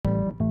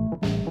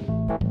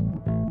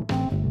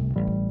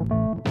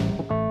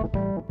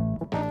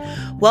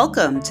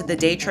Welcome to the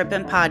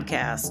Trippin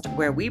Podcast,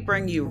 where we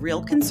bring you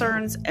real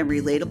concerns and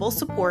relatable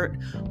support,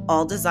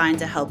 all designed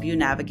to help you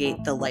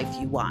navigate the life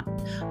you want.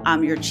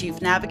 I'm your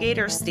Chief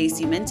Navigator,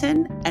 Stacy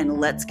Minton, and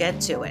let's get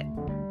to it.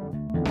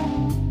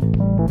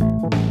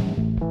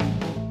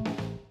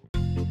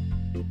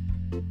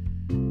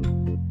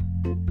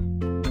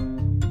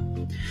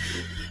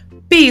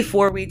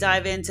 Before we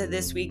dive into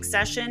this week's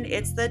session,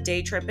 it's the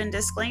Day Trippin'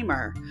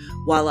 disclaimer.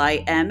 While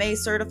I am a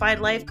certified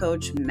life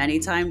coach many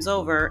times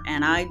over,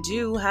 and I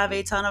do have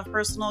a ton of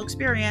personal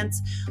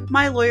experience,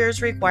 my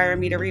lawyers require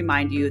me to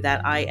remind you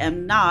that I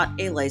am not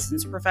a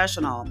licensed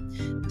professional.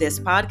 This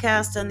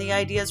podcast and the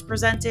ideas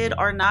presented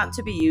are not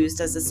to be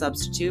used as a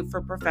substitute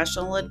for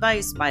professional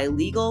advice by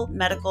legal,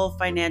 medical,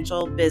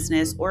 financial,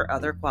 business, or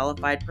other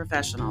qualified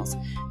professionals.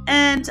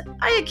 And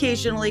I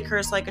occasionally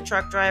curse like a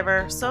truck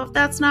driver, so if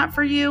that's not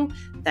for you,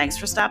 thanks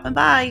for stopping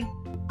by.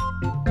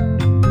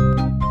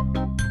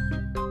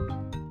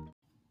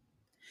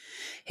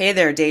 Hey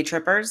there, day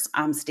trippers.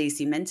 I'm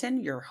Stacy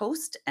Minton, your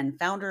host and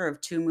founder of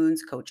Two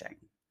Moons Coaching.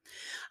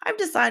 I've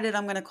decided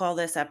I'm going to call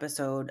this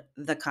episode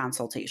The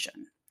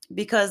Consultation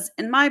because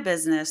in my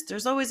business,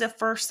 there's always a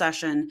first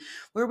session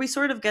where we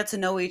sort of get to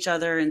know each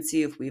other and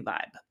see if we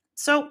vibe.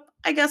 So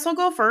I guess I'll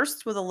go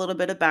first with a little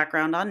bit of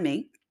background on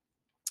me.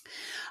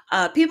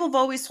 People have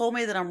always told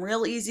me that I'm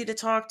real easy to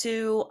talk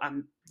to.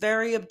 I'm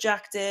very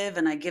objective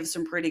and I give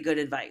some pretty good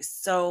advice.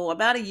 So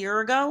about a year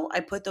ago, I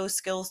put those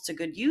skills to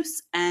good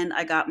use and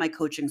I got my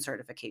coaching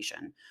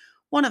certification.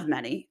 One of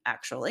many,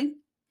 actually.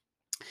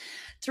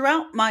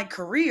 Throughout my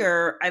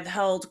career, I've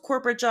held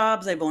corporate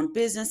jobs, I've owned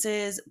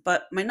businesses,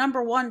 but my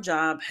number one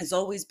job has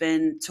always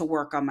been to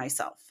work on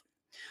myself.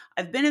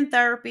 I've been in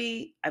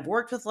therapy, I've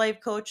worked with life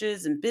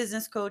coaches and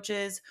business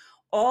coaches,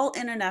 all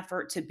in an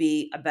effort to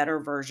be a better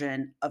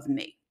version of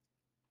me.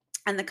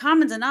 And the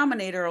common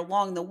denominator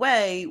along the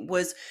way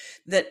was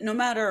that no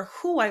matter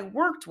who I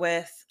worked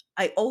with,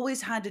 I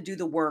always had to do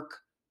the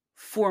work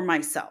for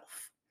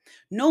myself.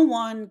 No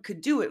one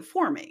could do it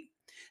for me.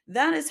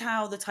 That is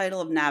how the title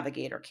of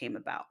Navigator came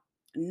about.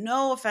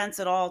 No offense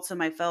at all to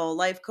my fellow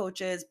life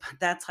coaches, but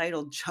that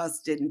title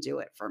just didn't do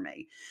it for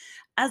me.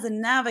 As a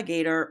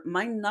navigator,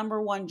 my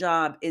number one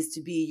job is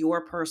to be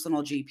your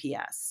personal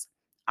GPS.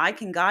 I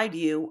can guide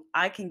you,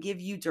 I can give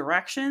you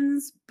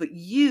directions, but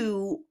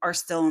you are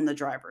still in the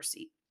driver's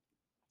seat.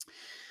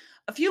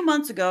 A few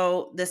months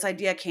ago, this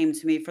idea came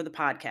to me for the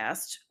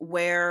podcast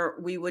where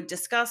we would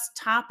discuss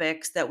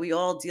topics that we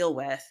all deal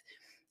with,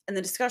 and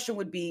the discussion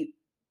would be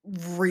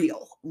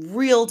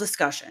real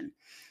discussion,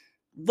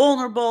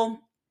 vulnerable,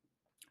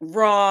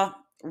 raw,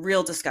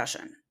 real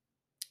discussion.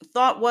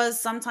 Thought was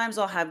sometimes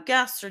I'll have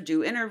guests or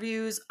do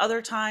interviews,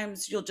 other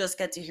times you'll just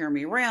get to hear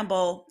me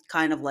ramble,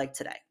 kind of like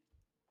today.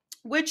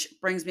 Which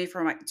brings me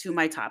to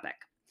my topic.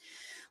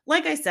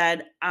 Like I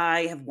said,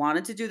 I have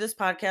wanted to do this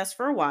podcast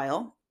for a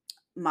while.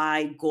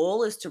 My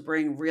goal is to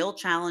bring real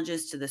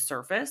challenges to the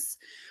surface,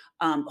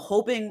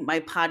 hoping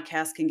my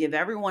podcast can give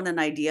everyone an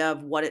idea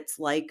of what it's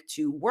like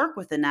to work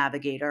with a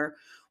navigator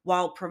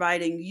while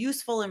providing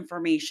useful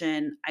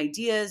information,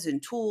 ideas,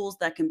 and tools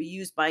that can be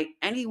used by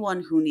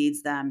anyone who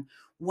needs them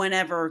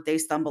whenever they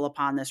stumble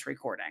upon this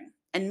recording.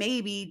 And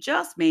maybe,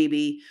 just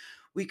maybe,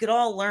 we could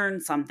all learn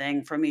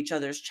something from each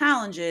other's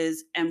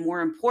challenges and,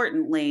 more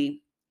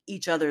importantly,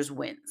 each other's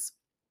wins.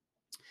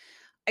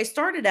 I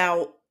started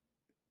out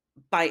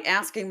by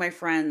asking my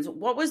friends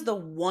what was the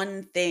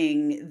one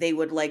thing they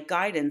would like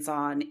guidance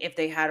on if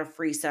they had a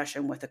free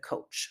session with a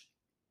coach.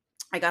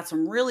 I got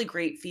some really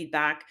great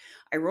feedback.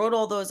 I wrote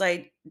all those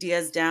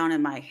ideas down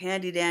in my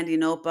handy dandy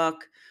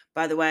notebook.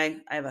 By the way,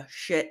 I have a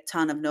shit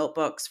ton of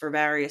notebooks for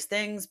various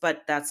things,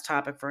 but that's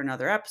topic for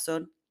another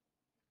episode.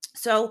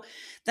 So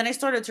then I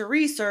started to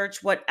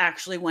research what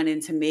actually went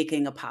into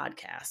making a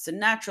podcast. And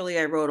naturally,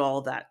 I wrote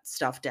all that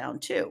stuff down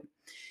too.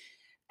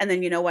 And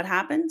then you know what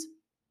happened?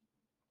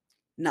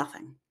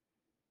 Nothing.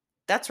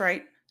 That's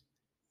right.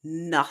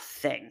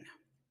 Nothing.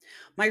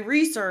 My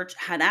research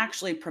had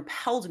actually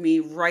propelled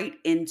me right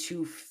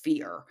into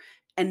fear,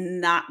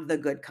 and not the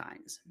good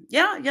kind.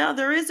 Yeah,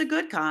 there is a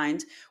good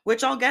kind,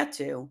 which I'll get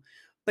to.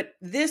 But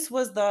this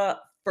was the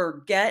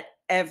forget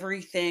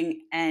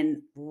everything and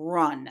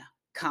run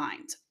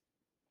kind.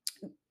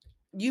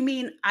 You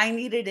mean I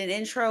needed an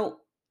intro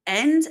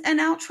and an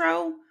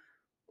outro?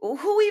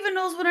 Who even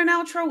knows what an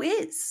outro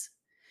is?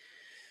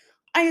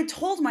 I had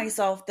told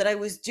myself that I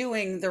was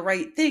doing the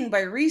right thing by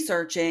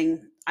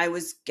researching. I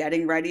was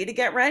getting ready to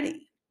get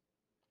ready,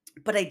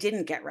 but I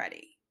didn't get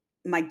ready.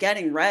 My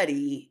getting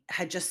ready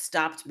had just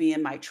stopped me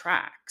in my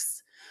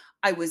tracks.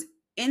 I was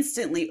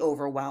instantly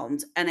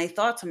overwhelmed, and I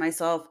thought to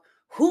myself,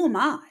 who am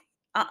I?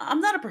 I'm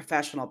not a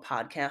professional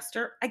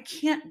podcaster. I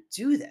can't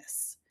do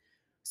this.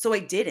 So I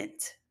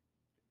didn't.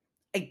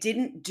 I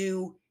didn't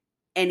do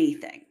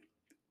anything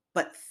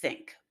but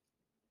think.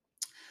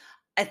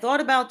 I thought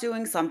about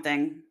doing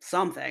something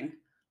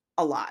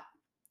a lot.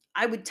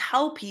 I would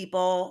tell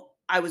people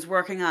I was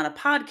working on a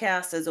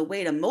podcast as a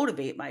way to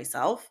motivate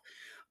myself,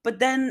 but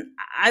then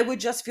I would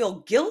just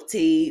feel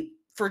guilty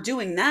for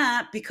doing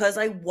that because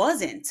I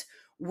wasn't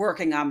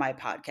working on my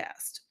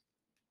podcast.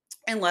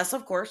 Unless,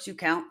 of course, you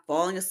count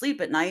falling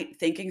asleep at night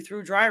thinking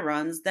through dry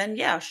runs, then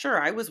yeah,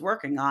 sure, I was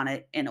working on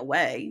it in a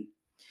way.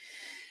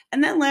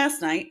 And then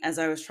last night, as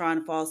I was trying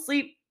to fall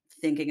asleep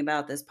thinking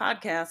about this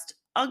podcast,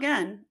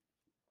 again,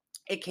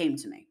 it came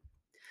to me.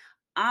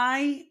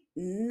 I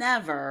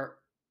never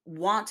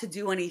want to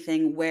do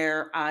anything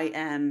where I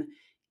am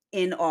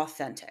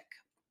inauthentic.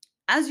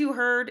 As you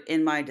heard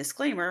in my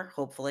disclaimer,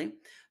 hopefully,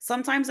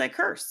 sometimes I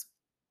curse.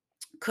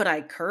 Could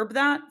I curb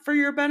that for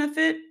your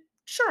benefit?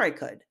 Sure, I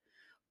could.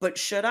 But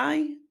should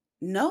I?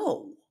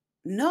 No,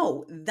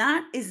 no,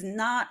 that is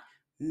not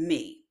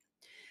me.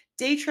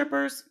 Day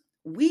trippers,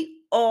 we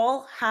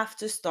all have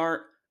to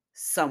start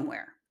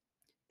somewhere.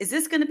 Is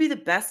this going to be the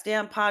best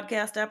damn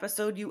podcast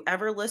episode you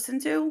ever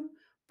listened to?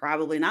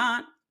 Probably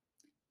not.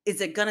 Is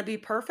it going to be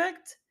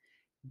perfect?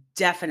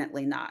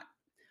 Definitely not.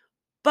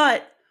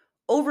 But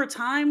over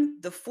time,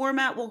 the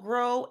format will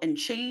grow and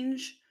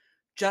change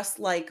just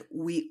like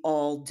we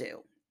all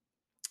do.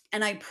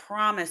 And I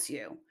promise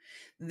you,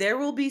 there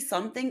will be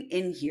something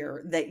in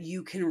here that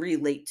you can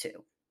relate to,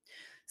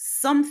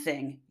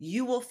 something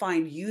you will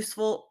find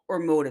useful or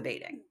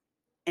motivating.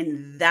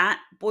 And that,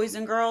 boys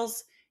and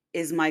girls,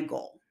 is my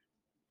goal.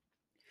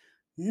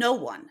 No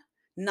one,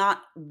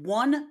 not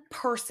one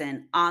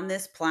person on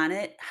this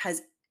planet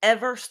has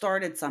ever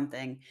started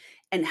something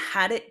and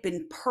had it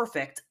been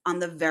perfect on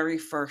the very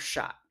first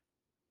shot.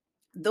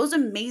 Those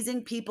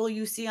amazing people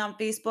you see on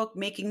Facebook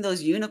making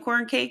those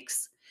unicorn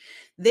cakes,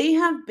 they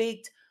have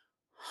baked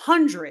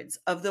hundreds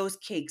of those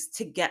cakes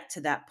to get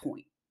to that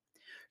point.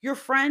 Your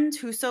friend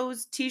who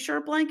sews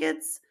t-shirt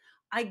blankets,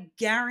 I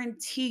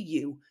guarantee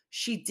you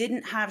she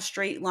didn't have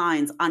straight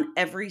lines on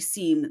every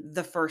seam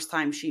the first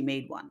time she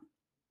made one.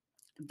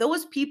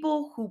 Those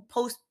people who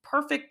post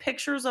perfect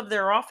pictures of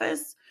their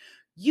office,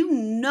 you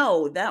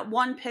know that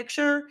one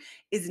picture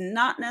is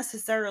not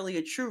necessarily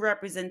a true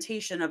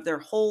representation of their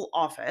whole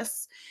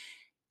office,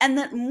 and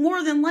that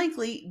more than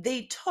likely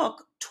they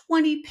took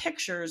 20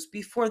 pictures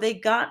before they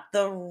got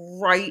the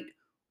right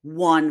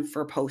one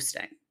for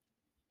posting.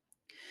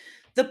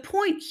 The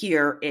point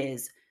here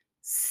is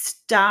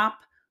stop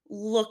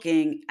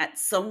looking at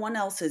someone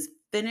else's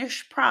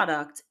finished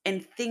product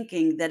and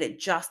thinking that it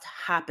just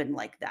happened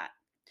like that.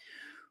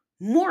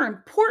 More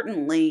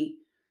importantly,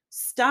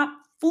 stop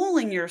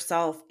fooling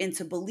yourself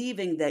into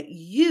believing that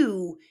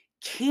you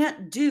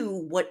can't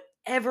do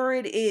whatever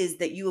it is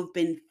that you have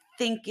been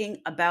thinking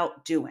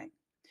about doing.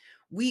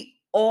 We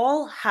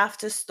all have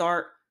to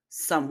start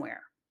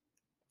somewhere.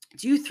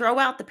 Do you throw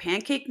out the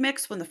pancake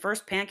mix when the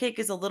first pancake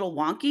is a little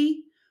wonky?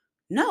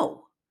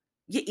 No.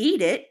 You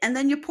eat it and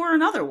then you pour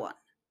another one.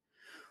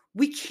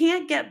 We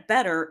can't get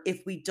better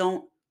if we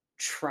don't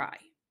try.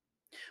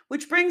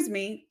 Which brings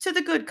me to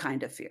the good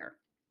kind of fear.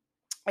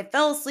 I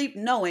fell asleep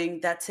knowing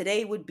that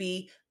today would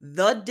be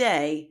the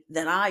day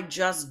that I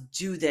just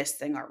do this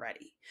thing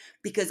already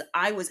because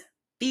I was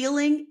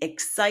feeling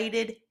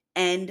excited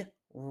and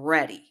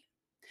ready.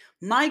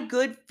 My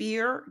good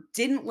fear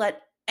didn't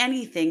let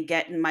anything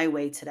get in my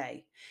way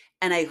today,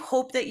 and I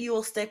hope that you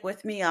will stick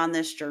with me on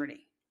this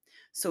journey.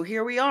 So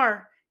here we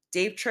are.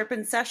 Dave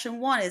Trippin Session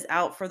 1 is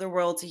out for the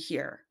world to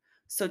hear.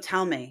 So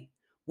tell me,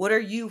 what are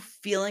you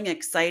feeling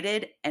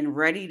excited and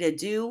ready to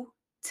do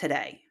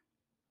today?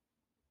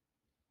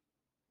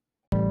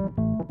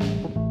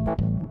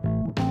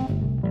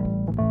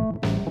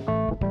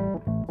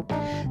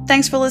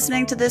 Thanks for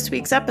listening to this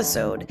week's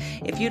episode.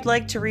 If you'd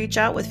like to reach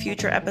out with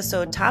future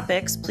episode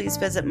topics, please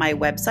visit my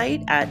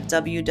website at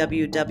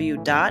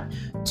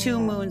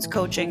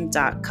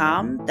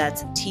www.twomoonscoaching.com.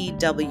 That's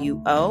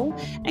TWO,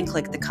 and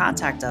click the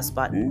Contact Us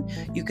button.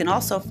 You can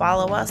also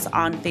follow us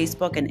on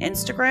Facebook and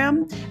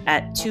Instagram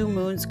at 2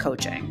 Moons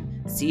Coaching.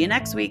 See you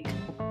next week.